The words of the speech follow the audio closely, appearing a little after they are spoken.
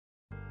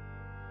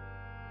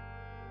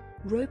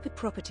Roper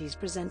Properties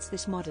presents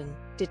this modern,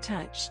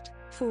 detached,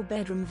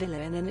 4-bedroom villa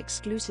in an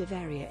exclusive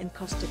area in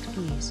Costa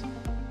Teguise.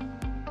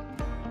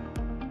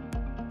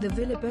 The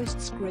villa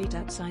boasts great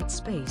outside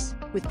space,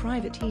 with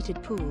private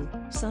heated pool,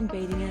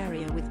 sunbathing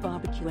area with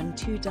barbecue and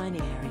 2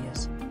 dining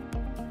areas.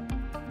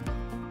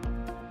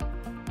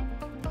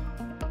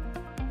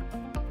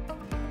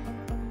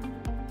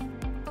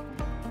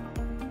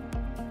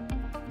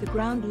 The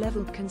ground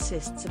level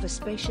consists of a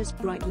spacious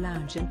bright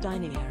lounge and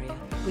dining area,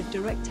 with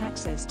direct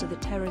access to the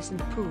terrace and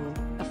pool,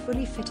 a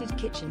fully fitted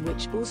kitchen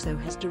which also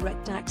has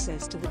direct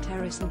access to the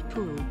terrace and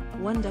pool,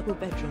 1 double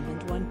bedroom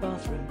and 1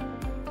 bathroom.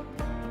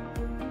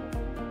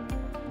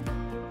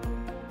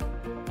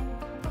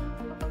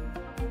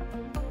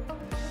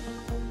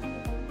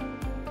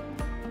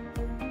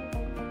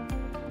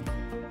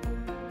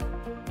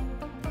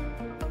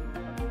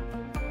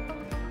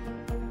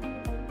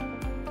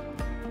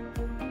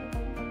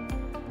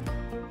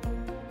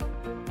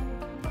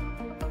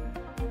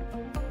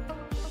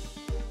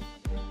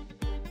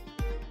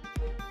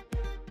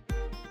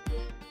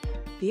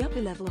 The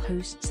upper level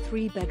hosts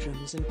 3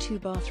 bedrooms and 2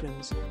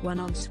 bathrooms, 1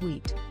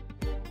 ensuite.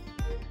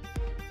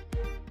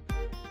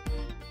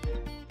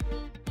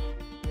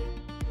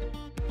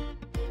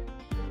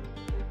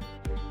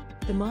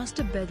 The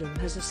master bedroom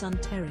has a sun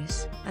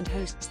terrace, and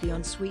hosts the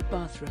ensuite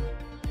bathroom.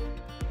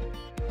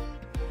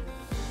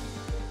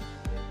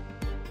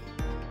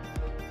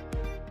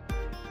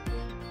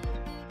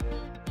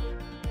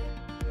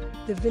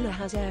 The villa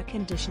has air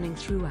conditioning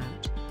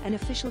throughout, an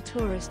official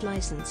tourist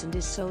license, and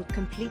is sold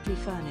completely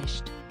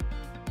furnished.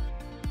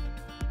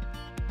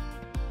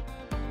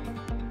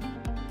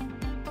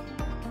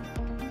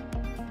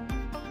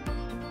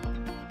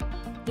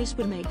 This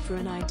would make for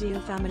an ideal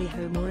family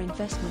home or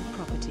investment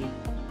property.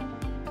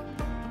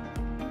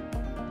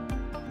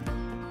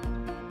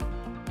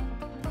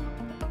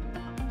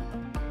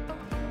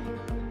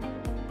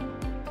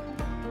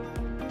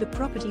 The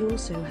property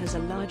also has a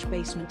large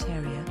basement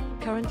area,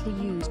 currently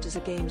used as a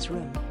games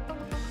room.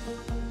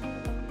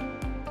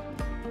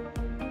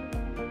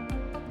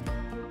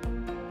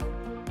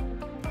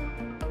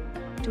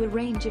 To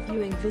arrange a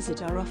viewing,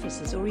 visit our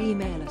offices or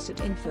email us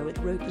at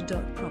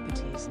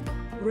info@roper.properties.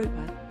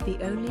 Roper,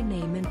 the only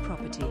name in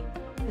property.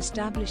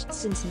 Established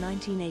since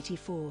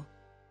 1984.